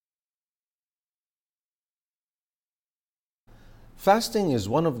Fasting is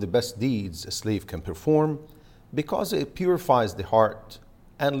one of the best deeds a slave can perform because it purifies the heart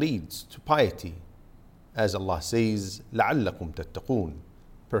and leads to piety. As Allah says, لَعَلَّكُمْ تَتَّقُونَ,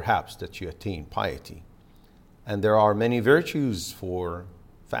 perhaps that you attain piety. And there are many virtues for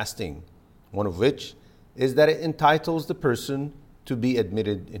fasting, one of which is that it entitles the person to be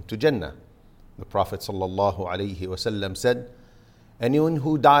admitted into Jannah. The Prophet ﷺ said, anyone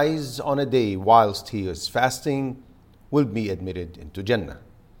who dies on a day whilst he is fasting will be admitted into Jannah.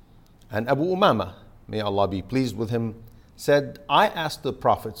 And Abu Umama, may Allah be pleased with him, said, I asked the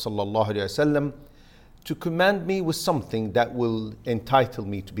Prophet ﷺ to command me with something that will entitle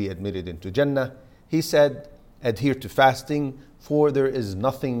me to be admitted into Jannah. He said, adhere to fasting, for there is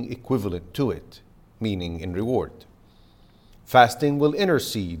nothing equivalent to it, meaning in reward. Fasting will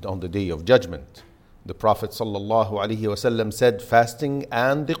intercede on the Day of Judgment. The Prophet ﷺ said, fasting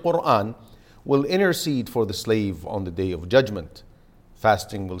and the Quran will intercede for the slave on the Day of Judgment.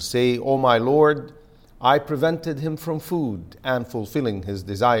 Fasting will say, O my Lord, I prevented him from food and fulfilling his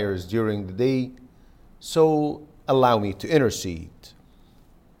desires during the day, so allow me to intercede.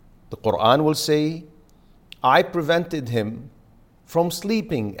 The Quran will say, I prevented him from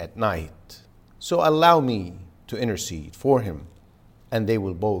sleeping at night, so allow me to intercede for him, and they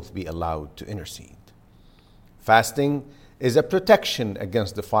will both be allowed to intercede. Fasting is a protection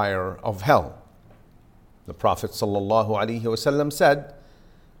against the fire of hell. The Prophet ﷺ said,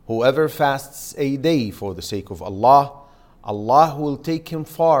 whoever fasts a day for the sake of Allah, Allah will take him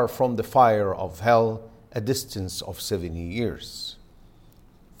far from the fire of hell, a distance of 70 years.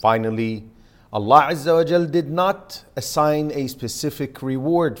 Finally, Allah Azza wa Jal did not assign a specific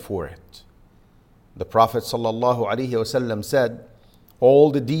reward for it. The Prophet ﷺ said,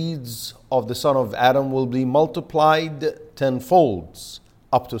 all the deeds of the son of Adam will be multiplied tenfolds,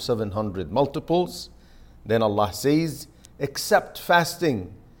 up to 700 multiples. Then Allah says, except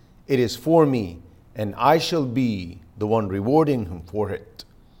fasting, it is for me, and I shall be the one rewarding him for it.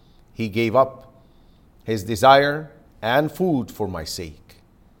 He gave up his desire and food for my sake.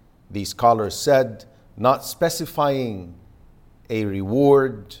 These scholars said, not specifying a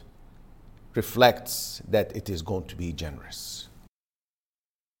reward reflects that it is going to be generous.